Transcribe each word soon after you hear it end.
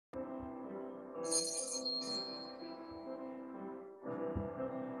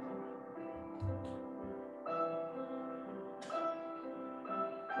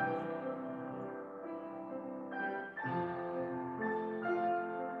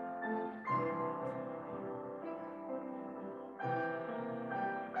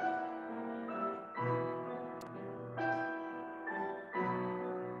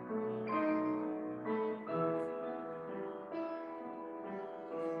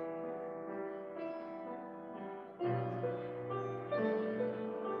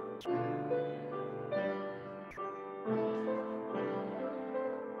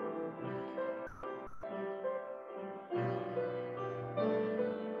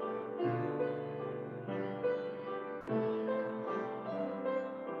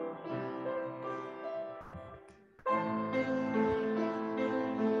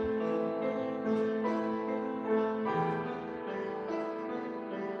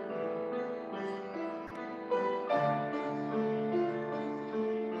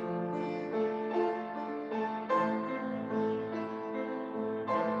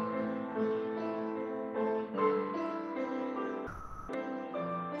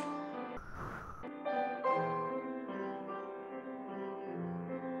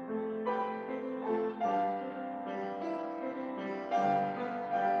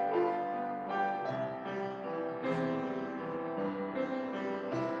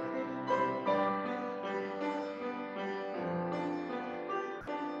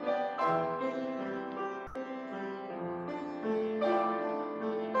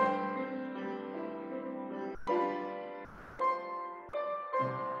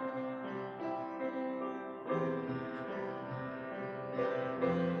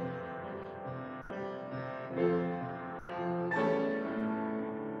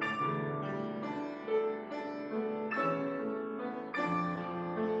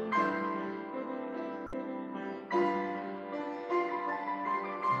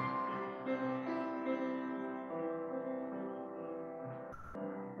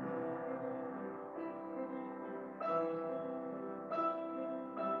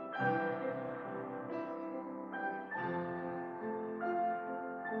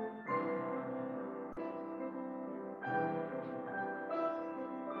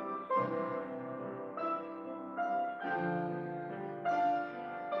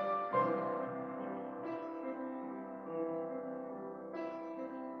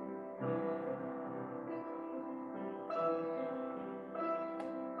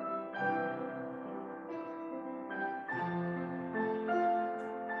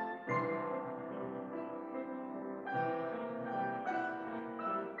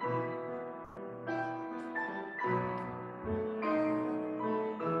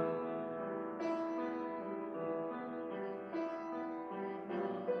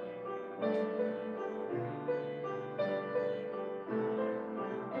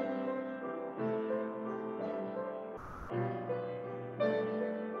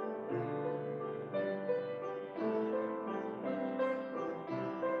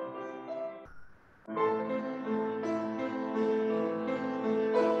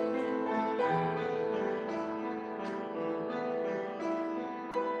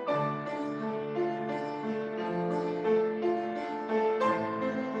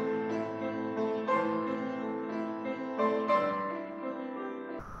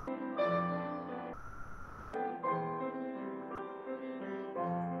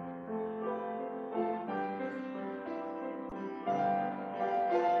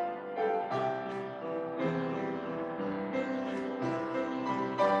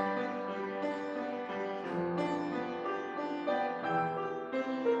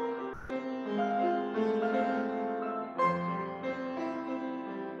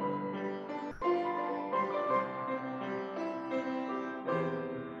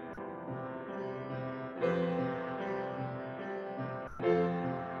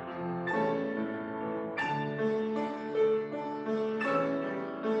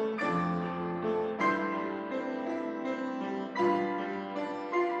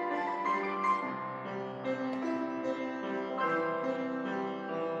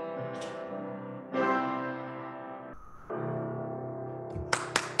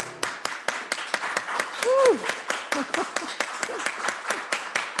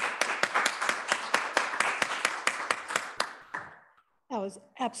That was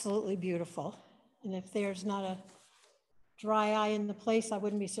absolutely beautiful. And if there's not a dry eye in the place, I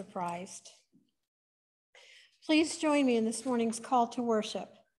wouldn't be surprised. Please join me in this morning's call to worship.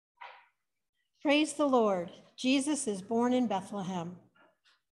 Praise the Lord. Jesus is born in Bethlehem.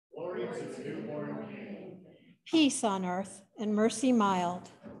 Glory to the newborn King. Peace on earth and mercy mild.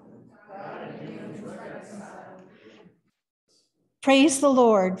 God in Praise the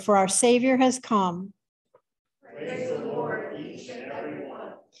Lord, for our Savior has come. Praise the Lord, each and every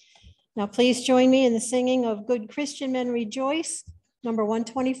one. Now please join me in the singing of Good Christian Men Rejoice, number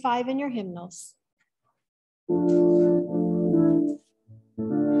 125 in your hymnals.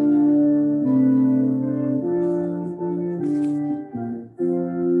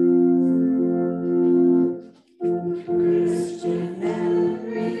 Christian men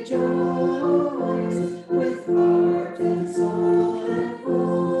rejoice with heart and soul and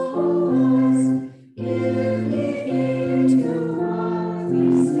voice. Give ye heed to what we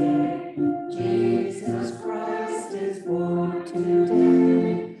say. Jesus Christ is born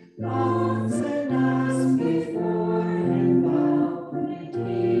today. Bows and asks before him bow, and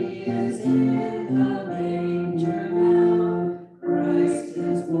he is in the manger now. Christ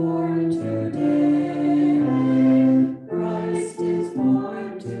is born today. Christ is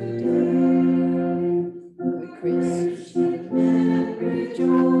born today. The Christian men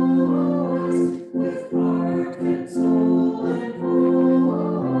rejoice with heart and soul and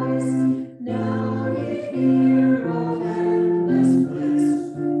voice. Now we hear of endless bliss.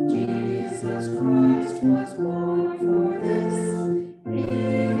 Jesus Christ was born for this. He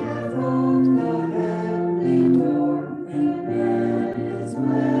hath opened the heavenly door, and man is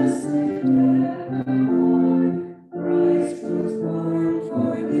blessed evermore. Christ was born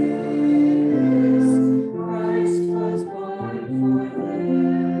for this. Christ was born for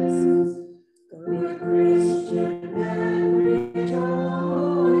this. Good Christian men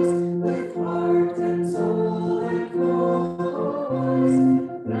rejoice with heart and soul and voice.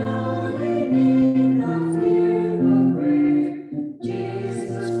 Now they need not fear the grave.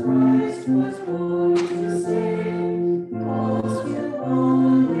 Jesus Christ was born to save. Calls you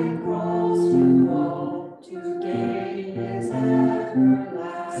one and calls you all to gain his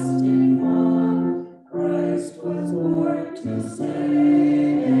everlasting one. Christ was born to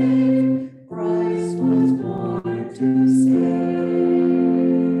save. Christ was born to save.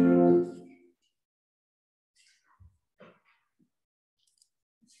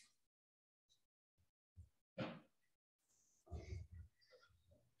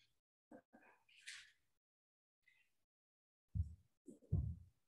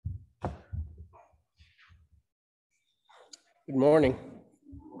 Good morning.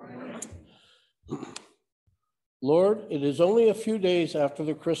 Lord, it is only a few days after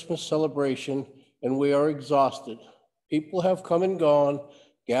the Christmas celebration, and we are exhausted. People have come and gone,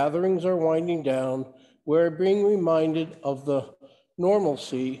 gatherings are winding down. We're being reminded of the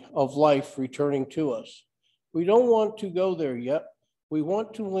normalcy of life returning to us. We don't want to go there yet. We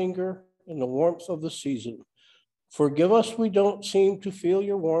want to linger in the warmth of the season. Forgive us, we don't seem to feel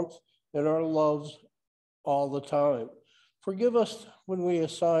your warmth and our loves all the time. Forgive us when we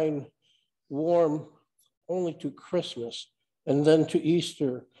assign warm only to Christmas and then to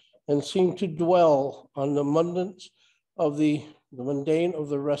Easter, and seem to dwell on the abundance of the mundane of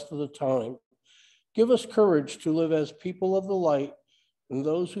the rest of the time. Give us courage to live as people of the light and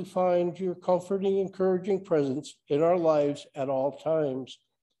those who find your comforting, encouraging presence in our lives at all times.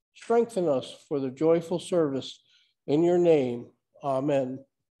 Strengthen us for the joyful service in your name. Amen.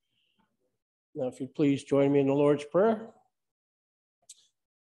 Now, if you please join me in the Lord's Prayer.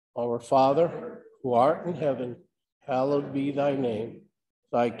 Our Father, who art in heaven, hallowed be thy name.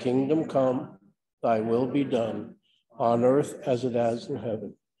 Thy kingdom come, thy will be done, on earth as it is in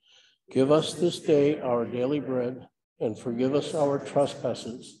heaven. Give us this day our daily bread, and forgive us our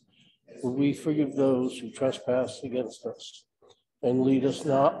trespasses, for we forgive those who trespass against us. And lead us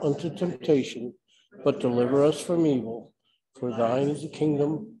not unto temptation, but deliver us from evil. For thine is the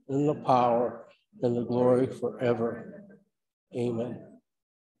kingdom, and the power, and the glory forever. Amen.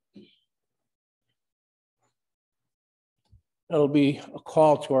 That'll be a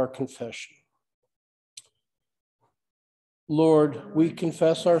call to our confession. Lord, we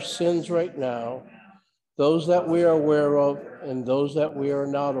confess our sins right now, those that we are aware of and those that we are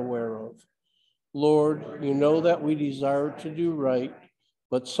not aware of. Lord, you know that we desire to do right,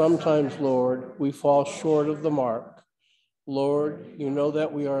 but sometimes, Lord, we fall short of the mark. Lord, you know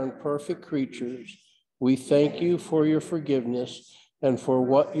that we are imperfect creatures. We thank you for your forgiveness and for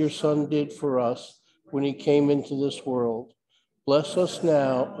what your Son did for us when he came into this world. Bless us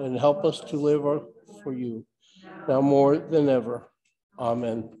now and help us to live for you, now more than ever.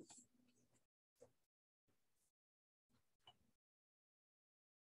 Amen.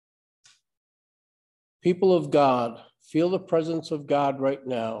 People of God, feel the presence of God right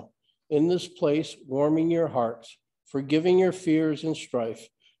now in this place, warming your hearts, forgiving your fears and strife,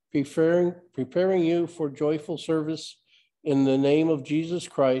 preparing you for joyful service. In the name of Jesus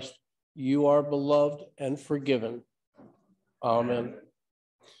Christ, you are beloved and forgiven. Amen.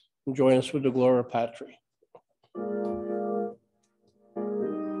 And join us with the Gloria Patri.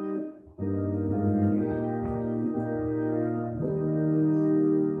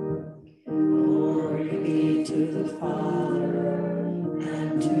 Glory be to the Father,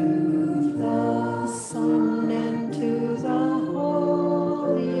 and to the Son, and to the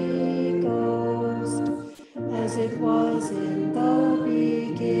Holy Ghost, as it was in the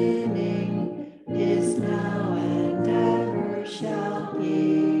beginning, is now, and ever shall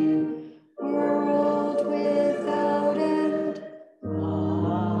be, world without end.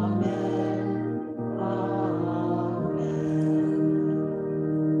 Amen. Amen.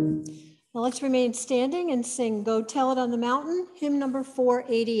 Now let's remain standing and sing Go Tell It on the Mountain, hymn number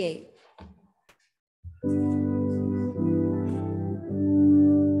 488.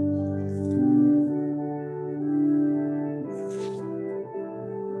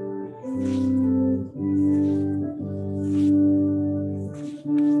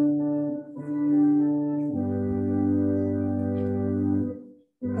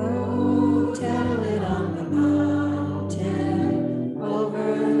 Go tell it on the mountain,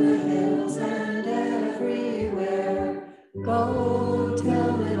 over the hills and everywhere. Go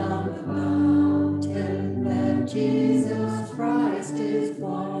tell it on the mountain that Jesus Christ is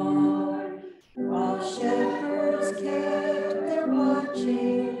born. While shepherds kept their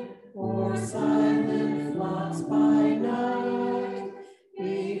watching o'er silent flocks by night,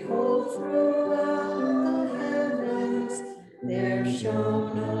 behold, throughout the heavens there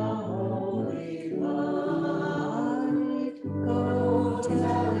shone a holy light. Go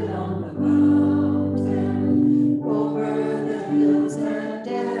tell it on the mountain, over the hills and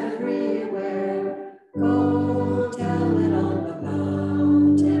everywhere. Go tell it on the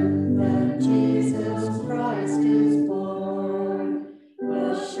mountain that Jesus Christ is born.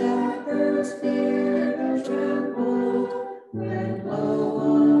 The shepherds feared and trembled when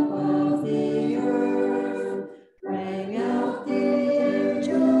low above the earth rang out the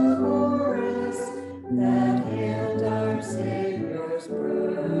angel chorus that hailed our Savior's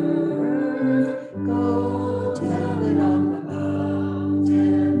birth. Go tell it on the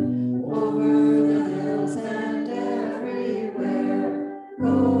mountain, over the hills and everywhere.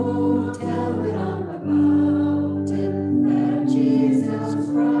 Go tell it on the mountain that Jesus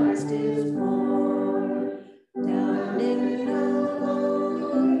Christ is born. Down in a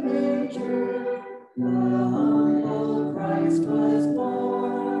lowly manger, the humble Christ was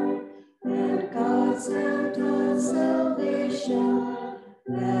born, and God sent us salvation,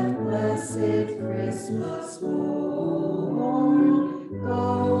 that blessed Christmas morn.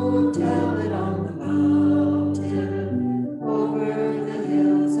 Go tell it on the mountain, over the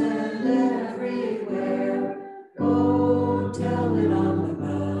hills and everywhere. Go tell it on the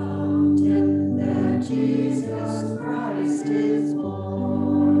mountain that Jesus Christ is born.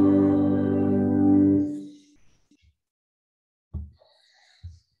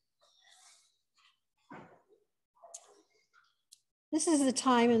 This is the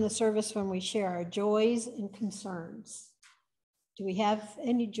time in the service when we share our joys and concerns. Do we have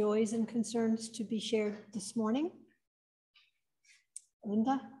any joys and concerns to be shared this morning?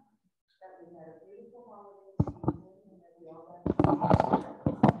 Linda?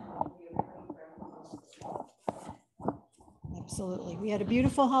 Absolutely. We had a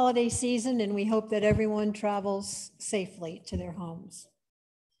beautiful holiday season, and we hope that everyone travels safely to their homes.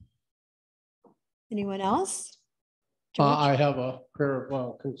 Anyone else? George? I have a prayer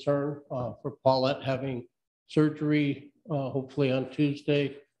of concern for Paulette having surgery, hopefully on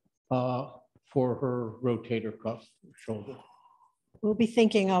Tuesday, for her rotator cuff shoulder. We'll be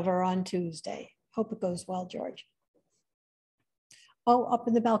thinking of her on Tuesday. Hope it goes well, George. Oh, up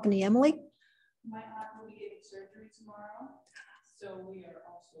in the balcony, Emily? My aunt will be getting surgery tomorrow, so we are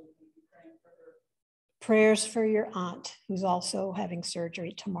also praying for her. Prayers for your aunt, who's also having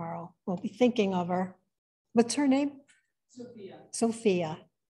surgery tomorrow. We'll be thinking of her. What's her name? Sophia. Sophia.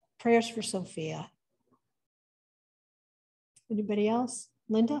 Prayers for Sophia. Anybody else?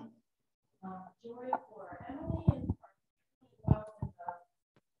 Linda? Joy for Emily and well in the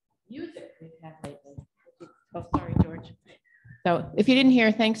music we've had lately. Oh, sorry, George. So if you didn't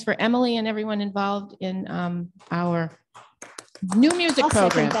hear, thanks for Emily and everyone involved in our new music I'll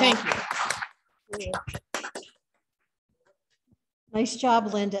second program. that. Thank you. Nice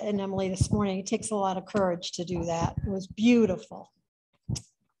job, Linda and Emily, this morning. It takes a lot of courage to do that. It was beautiful.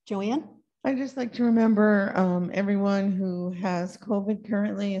 Joanne? I'd just like to remember everyone who has COVID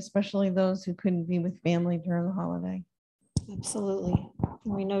currently, especially those who couldn't be with family during the holiday. Absolutely.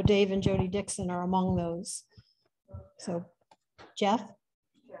 We know Dave and Jody Dixon are among those. So, Jeff?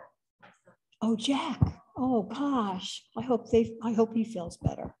 Oh, Jack. Oh, gosh, I hope he feels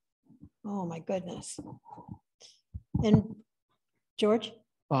better. Oh, my goodness. And George?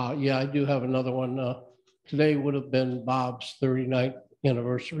 Yeah, I do have another one. Today would have been Bob's 39th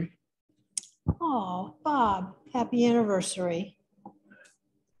anniversary. Oh, Bob, happy anniversary.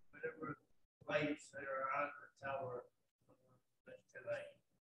 Whatever lights that are on the tower tonight.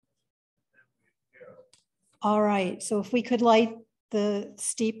 All right, so if we could light the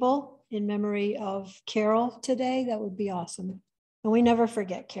steeple in memory of Carol today, that would be awesome. And we never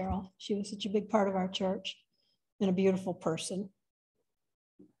forget Carol. She was such a big part of our church and a beautiful person.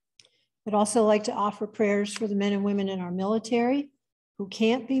 I'd also like to offer prayers for the men and women in our military who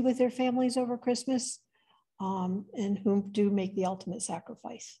can't be with their families over Christmas and who do make the ultimate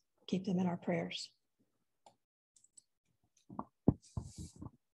sacrifice. Keep them in our prayers.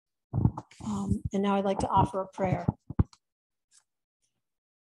 And now I'd like to offer a prayer.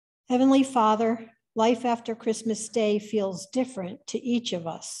 Heavenly Father, life after Christmas Day feels different to each of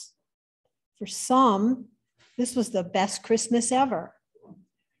us. For some, this was the best Christmas ever.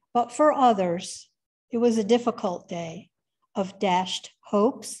 But for others, it was a difficult day of dashed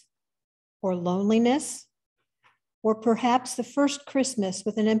hopes or loneliness, or perhaps the first Christmas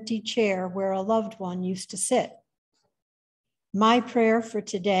with an empty chair where a loved one used to sit. My prayer for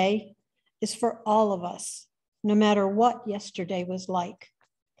today is for all of us, no matter what yesterday was like.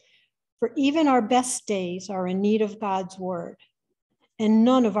 For even our best days are in need of God's word, and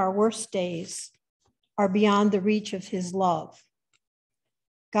none of our worst days are beyond the reach of his love.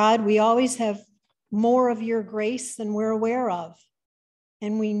 God, we always have more of your grace than we're aware of,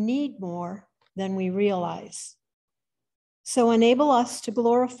 and we need more than we realize. So enable us to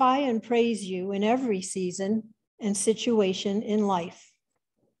glorify and praise you in every season and situation in life.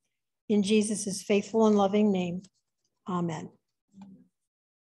 In Jesus' faithful and loving name, amen.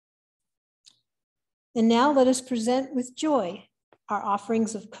 And now let us present with joy our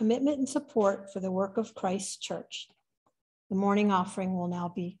offerings of commitment and support for the work of Christ's church. The morning offering will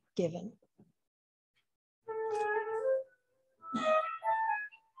now be given.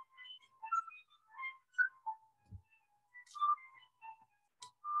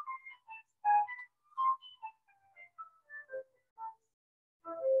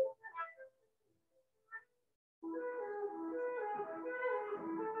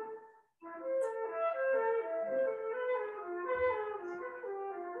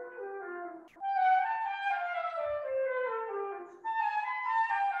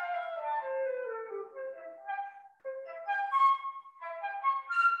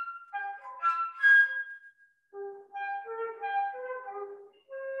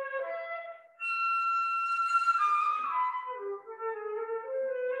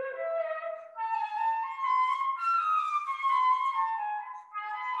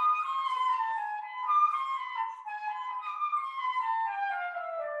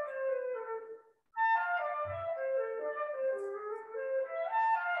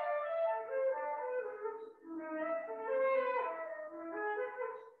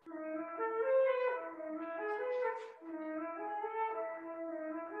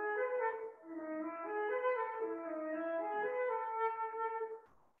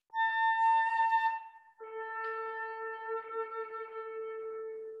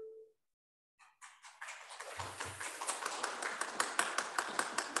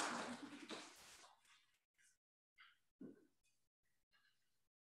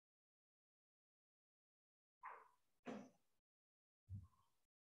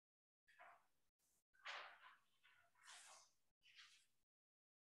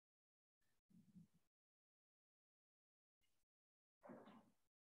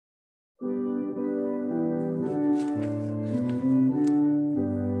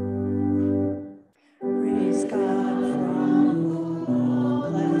 Praise God from whom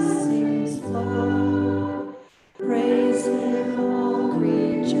all blessings flow. Praise him, all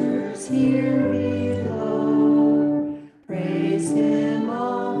creatures here below. Praise him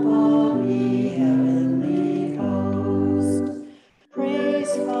above, ye heavenly host.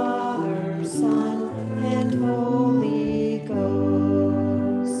 Praise Father, Son, and Holy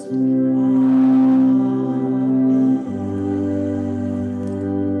Ghost. Amen.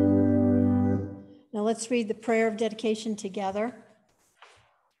 Now let's read the prayer of dedication together.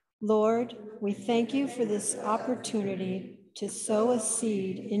 Lord, we thank you for this opportunity to sow a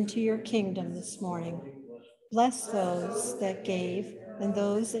seed into your kingdom this morning. Bless those that gave and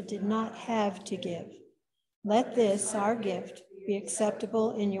those that did not have to give. Let this, our gift, be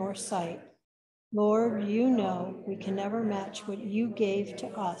acceptable in your sight. Lord, you know we can never match what you gave to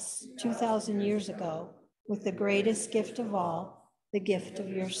us 2,000 years ago with the greatest gift of all, the gift of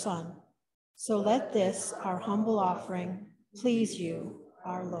your Son. So let this, our humble offering, please you,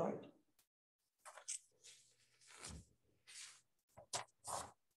 our Lord.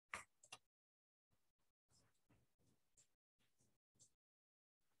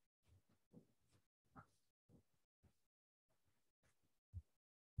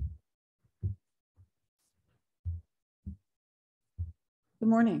 Good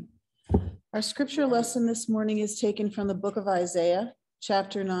morning. Our scripture lesson this morning is taken from the book of Isaiah,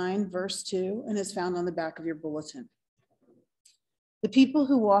 chapter 9, verse 2, and is found on the back of your bulletin. The people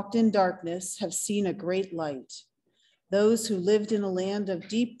who walked in darkness have seen a great light. Those who lived in a land of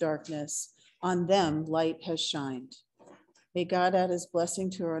deep darkness, on them light has shined. May God add his blessing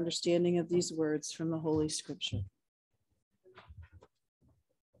to our understanding of these words from the Holy Scripture.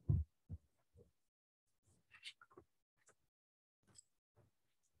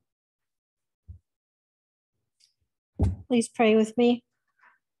 Please pray with me.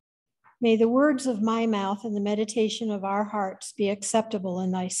 May the words of my mouth and the meditation of our hearts be acceptable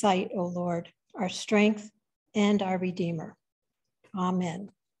in thy sight, O Lord, our strength and our Redeemer.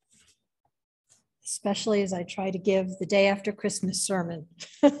 Amen. Especially as I try to give the day after Christmas sermon.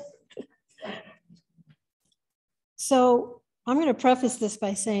 So I'm going to preface this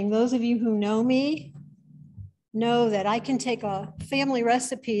by saying those of you who know me know that I can take a family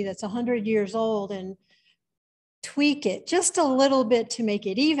recipe that's 100 years old and tweak it just a little bit to make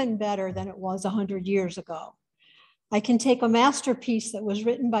it even better than it was 100 years ago. I can take a masterpiece that was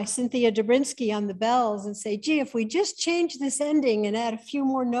written by Cynthia Dobrinsky on the bells and say, gee, if we just change this ending and add a few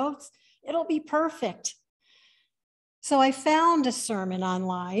more notes, it'll be perfect. So I found a sermon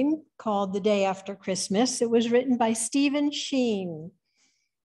online called The Day After Christmas. It was written by Stephen Sheen,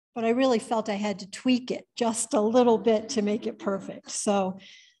 but I really felt I had to tweak it just a little bit to make it perfect. So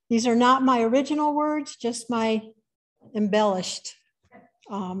these are not my original words, just my embellished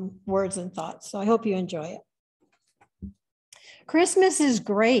words and thoughts. So I hope you enjoy it. Christmas is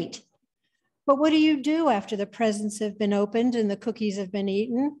great, but what do you do after the presents have been opened and the cookies have been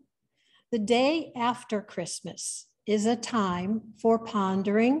eaten? The day after Christmas is a time for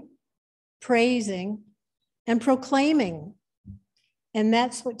pondering, praising, and proclaiming. And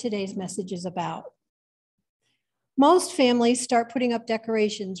that's what today's message is about. Most families start putting up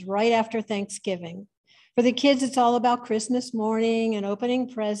decorations right after Thanksgiving. For the kids, it's all about Christmas morning and opening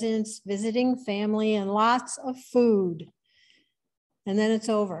presents, visiting family, and lots of food. And then it's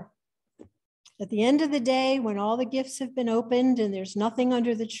over. At the end of the day, when all the gifts have been opened and there's nothing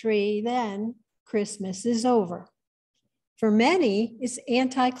under the tree, then Christmas is over. For many, it's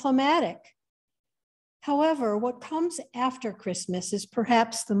anticlimactic. However, what comes after Christmas is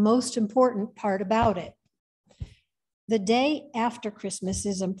perhaps the most important part about it. The day after Christmas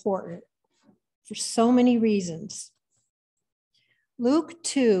is important for so many reasons. Luke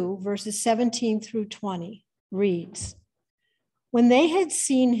 2, verses 17 through 20 reads, when they had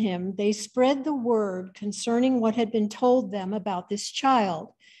seen him, they spread the word concerning what had been told them about this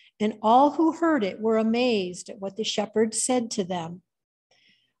child, and all who heard it were amazed at what the shepherds said to them.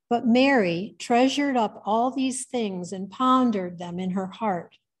 But Mary treasured up all these things and pondered them in her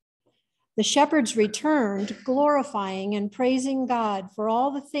heart. The shepherds returned, glorifying and praising God for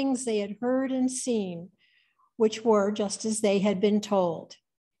all the things they had heard and seen, which were just as they had been told.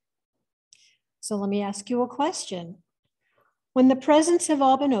 So let me ask you a question. When the presents have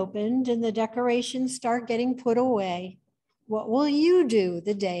all been opened and the decorations start getting put away, what will you do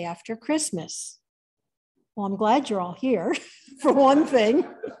the day after Christmas? Well, I'm glad you're all here, for one thing.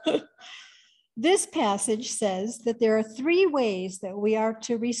 This passage says that there are three ways that we are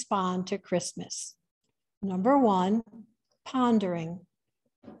to respond to Christmas. Number one, pondering.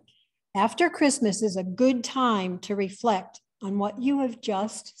 After Christmas is a good time to reflect on what you have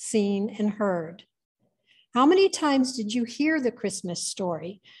just seen and heard. How many times did you hear the Christmas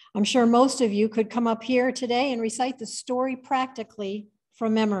story? I'm sure most of you could come up here today and recite the story practically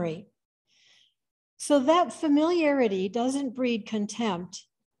from memory. So that familiarity doesn't breed contempt.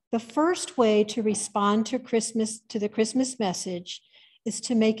 The first way to respond to the Christmas message is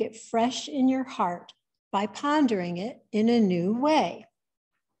to make it fresh in your heart by pondering it in a new way.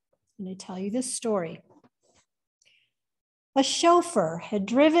 I'm going to tell you this story. A chauffeur had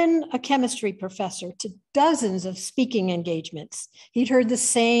driven a chemistry professor to dozens of speaking engagements. He'd heard the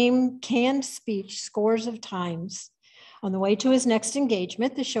same canned speech scores of times. On the way to his next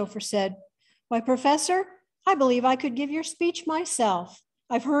engagement, the chauffeur said, "Why, Professor, I believe I could give your speech myself.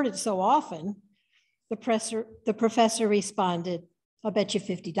 I've heard it so often." The professor responded, "I'll bet you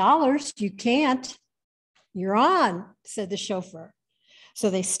 $50 you can't." "You're on," said the chauffeur. So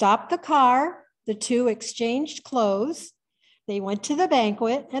they stopped the car. The two exchanged clothes. They went to the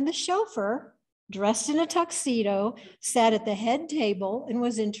banquet, and the chauffeur, dressed in a tuxedo, sat at the head table and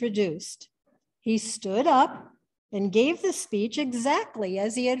was introduced. He stood up and gave the speech exactly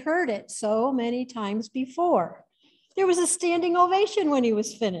as he had heard it so many times before. There was a standing ovation when he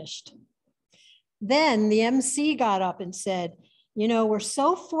was finished. Then the MC got up and said, "You know, we're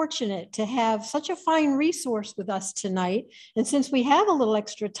so fortunate to have such a fine resource with us tonight. And since we have a little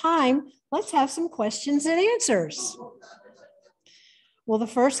extra time, let's have some questions and answers." Well, the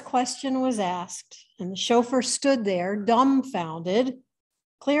first question was asked, and the chauffeur stood there dumbfounded,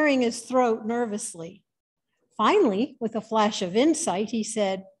 clearing his throat nervously. Finally, with a flash of insight, he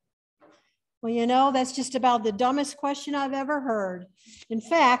said, "Well, you know, that's just about the dumbest question I've ever heard. In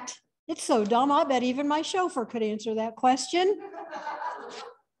fact, it's so dumb, I bet even my chauffeur could answer that question."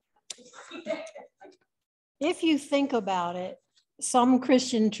 If you think about it, some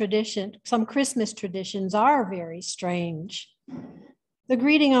Christmas traditions are very strange. The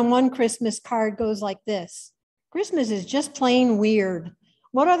greeting on one Christmas card goes like this: "Christmas is just plain weird.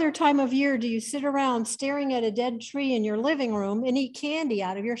 What other time of year do you sit around staring at a dead tree in your living room and eat candy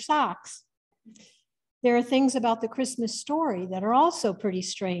out of your socks?" There are things about the Christmas story that are also pretty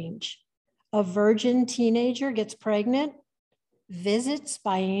strange. A virgin teenager gets pregnant, visits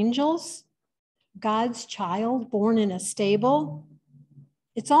by angels, God's child born in a stable.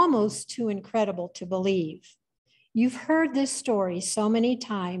 It's almost too incredible to believe. You've heard this story so many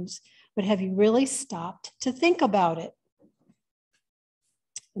times, but have you really stopped to think about it?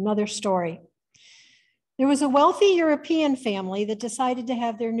 Another story. There was a wealthy European family that decided to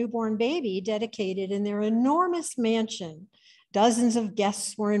have their newborn baby dedicated in their enormous mansion. Dozens of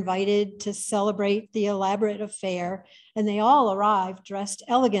guests were invited to celebrate the elaborate affair, and they all arrived dressed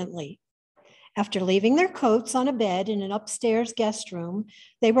elegantly. After leaving their coats on a bed in an upstairs guest room,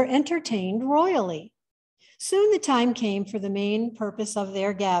 they were entertained royally. Soon the time came for the main purpose of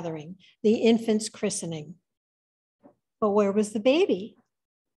their gathering, the infant's christening. But where was the baby?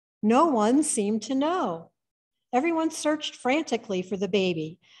 No one seemed to know. Everyone searched frantically for the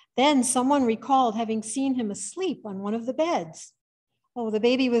baby. Then someone recalled having seen him asleep on one of the beds. Oh, the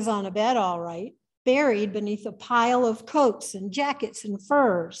baby was on a bed, all right, buried beneath a pile of coats and jackets and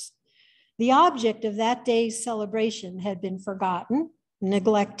furs. The object of that day's celebration had been forgotten,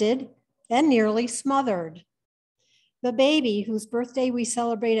 neglected, and nearly smothered. The baby, whose birthday we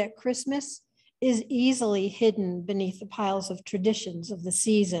celebrate at Christmas, is easily hidden beneath the piles of traditions of the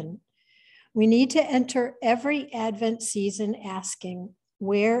season. We need to enter every Advent season asking,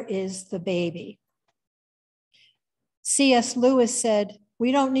 where is the baby? C.S. Lewis said,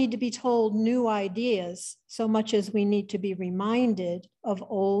 "We don't need to be told new ideas so much as we need to be reminded of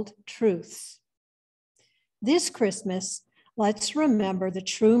old truths." This Christmas, let's remember the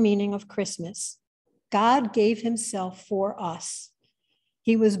true meaning of Christmas. God gave himself for us.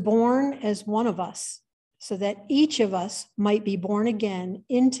 He was born as one of us so that each of us might be born again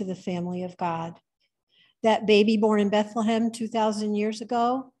into the family of God. That baby born in Bethlehem 2,000 years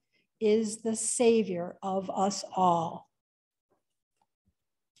ago is the Savior of us all.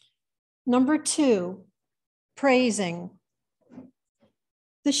 Number 2, praising.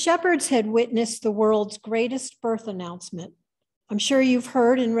 The shepherds had witnessed the world's greatest birth announcement. I'm sure you've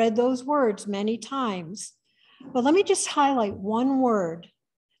heard and read those words many times, but let me just highlight one word,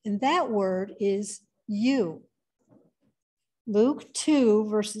 and that word is you. Luke 2,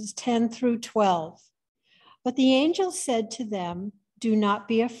 verses 10 through 12. But the angel said to them, "Do not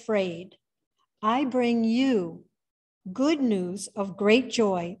be afraid. I bring you good news of great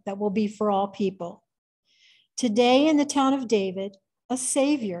joy that will be for all people. Today in the town of David, a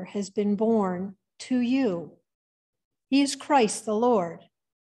Savior has been born to you. He is Christ the Lord.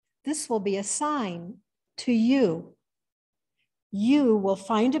 This will be a sign to you. You will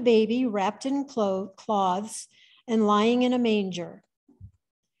find a baby wrapped in cloths and lying in a manger."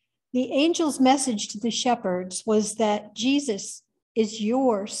 The angel's message to the shepherds was that Jesus is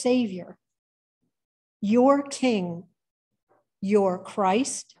your Savior, your King, your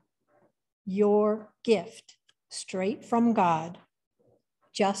Christ, your gift, straight from God,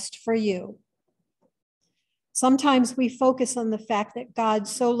 just for you. Sometimes we focus on the fact that God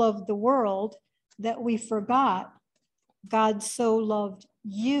so loved the world that we forgot God so loved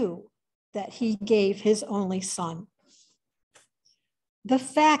you that he gave his only son. The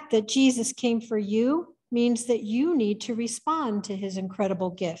fact that Jesus came for you means that you need to respond to his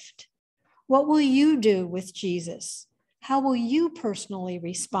incredible gift. What will you do with Jesus? How will you personally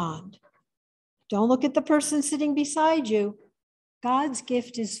respond? Don't look at the person sitting beside you. God's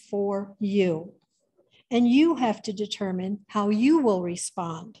gift is for you. And you have to determine how you will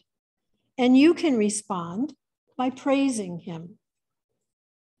respond. And you can respond by praising him.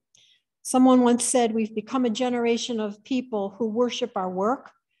 Someone once said, we've become a generation of people who worship our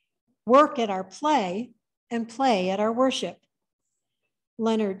work, work at our play, and play at our worship.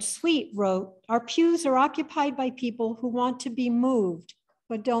 Leonard Sweet wrote, our pews are occupied by people who want to be moved,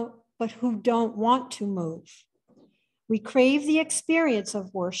 but who don't want to move. We crave the experience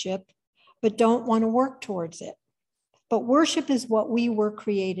of worship, but don't want to work towards it. But worship is what we were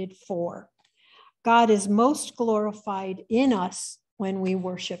created for. God is most glorified in us when we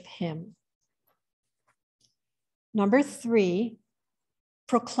worship him. Number 3,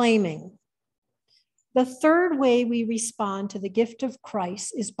 proclaiming. The third way we respond to the gift of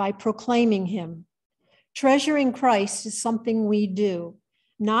Christ is by proclaiming him. Treasuring Christ is something we do,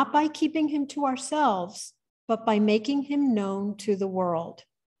 not by keeping him to ourselves, but by making him known to the world.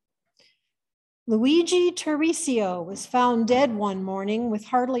 Luigi Teresio was found dead one morning with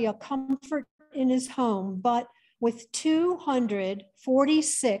hardly a comfort in his home, but with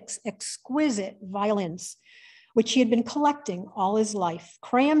 246 exquisite violins, which he had been collecting all his life,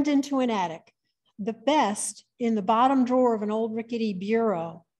 crammed into an attic, the best in the bottom drawer of an old rickety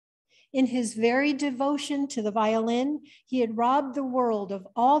bureau. In his very devotion to the violin, he had robbed the world of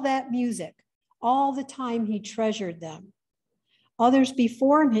all that music, all the time he treasured them. Others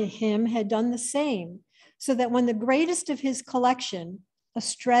before him had done the same, so that when the greatest of his collection, a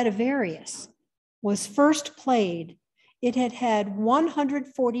Stradivarius, was first played, it had had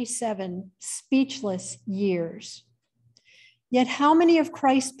 147 speechless years. Yet how many of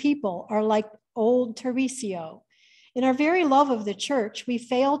Christ's people are like old Teresio? In our very love of the church, we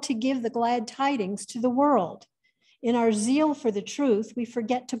fail to give the glad tidings to the world. In our zeal for the truth, we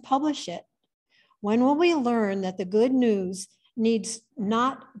forget to publish it. When will we learn that the good news needs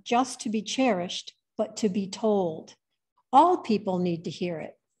not just to be cherished, but to be told? All people need to hear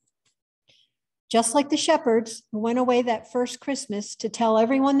it. Just like the shepherds who went away that first Christmas to tell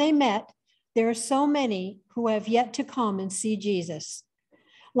everyone they met, there are so many who have yet to come and see Jesus.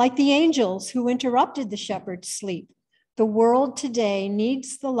 Like the angels who interrupted the shepherds' sleep, the world today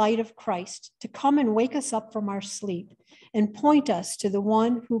needs the light of Christ to come and wake us up from our sleep and point us to the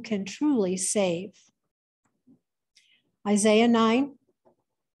one who can truly save. Isaiah 9,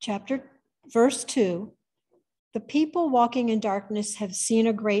 verse 2, the people walking in darkness have seen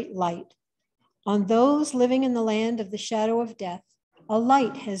a great light. On those living in the land of the shadow of death, a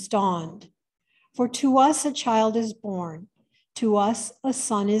light has dawned. For to us a child is born, to us a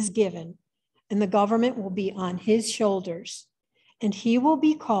son is given, and the government will be on his shoulders, and he will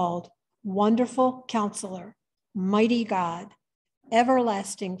be called Wonderful Counselor, Mighty God,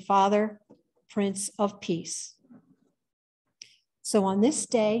 Everlasting Father, Prince of Peace. So on this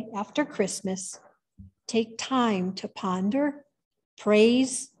day after Christmas, take time to ponder,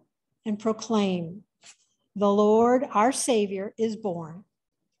 praise, and proclaim, the Lord, our Savior, is born.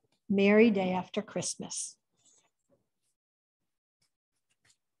 Merry day after Christmas.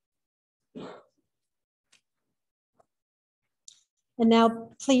 And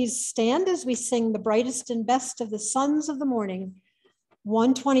now please stand as we sing the brightest and best of the sons of the morning,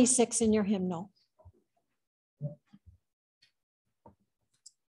 126 in your hymnal.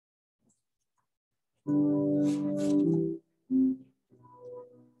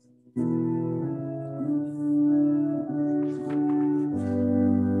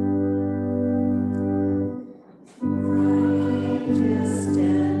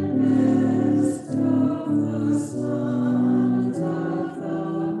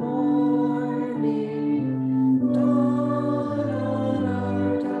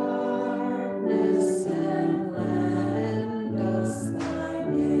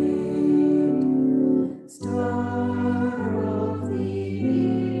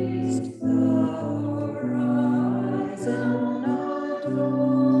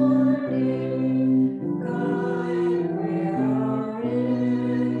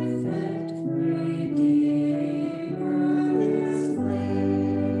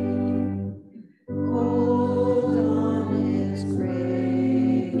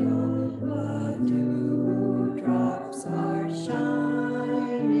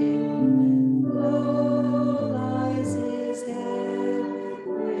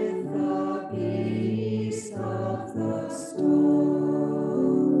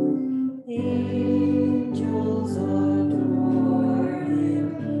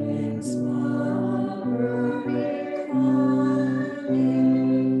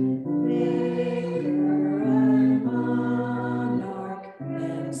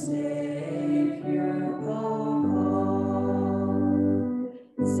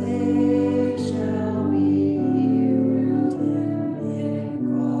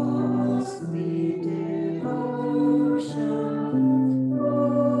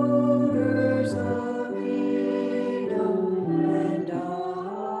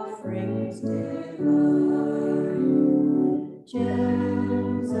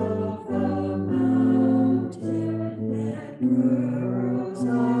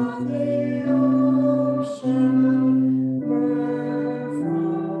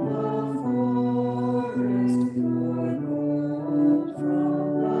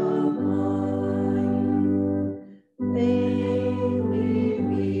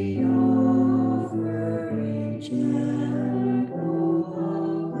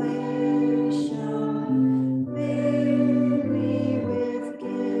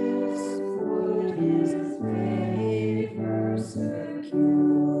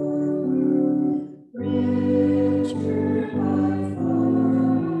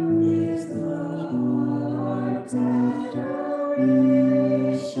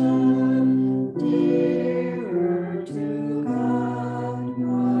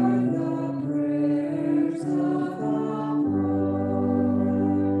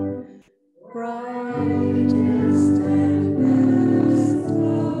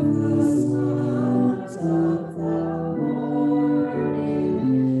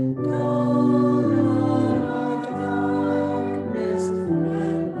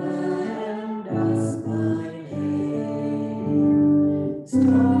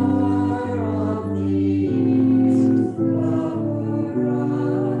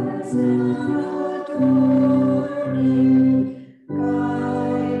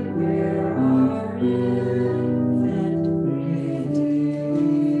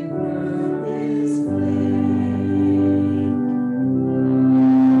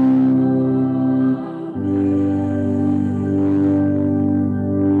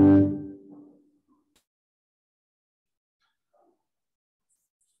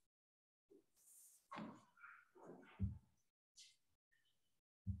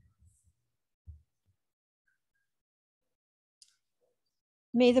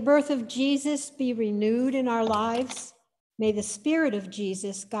 May the birth of Jesus be renewed in our lives. May the Spirit of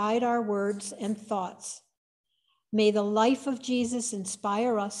Jesus guide our words and thoughts. May the life of Jesus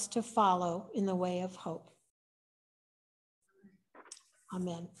inspire us to follow in the way of hope.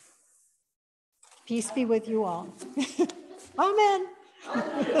 Amen. Peace be with you all. Amen.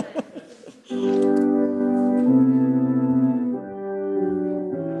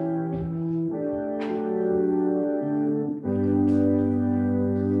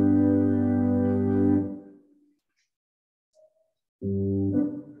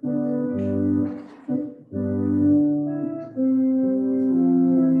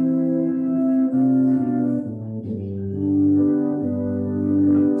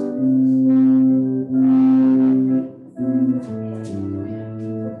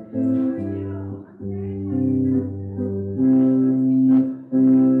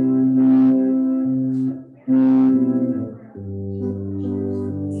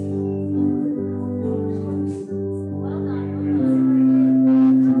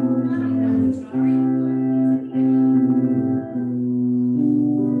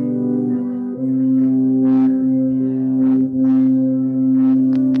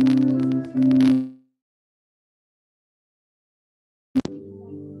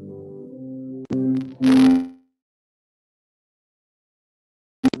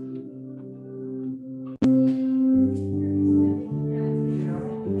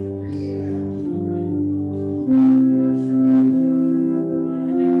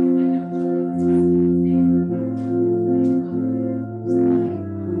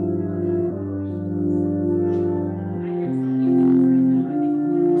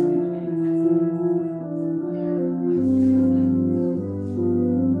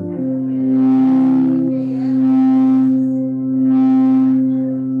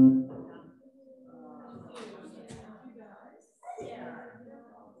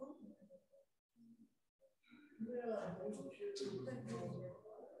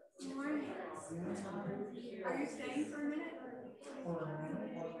 Are you staying for a minute?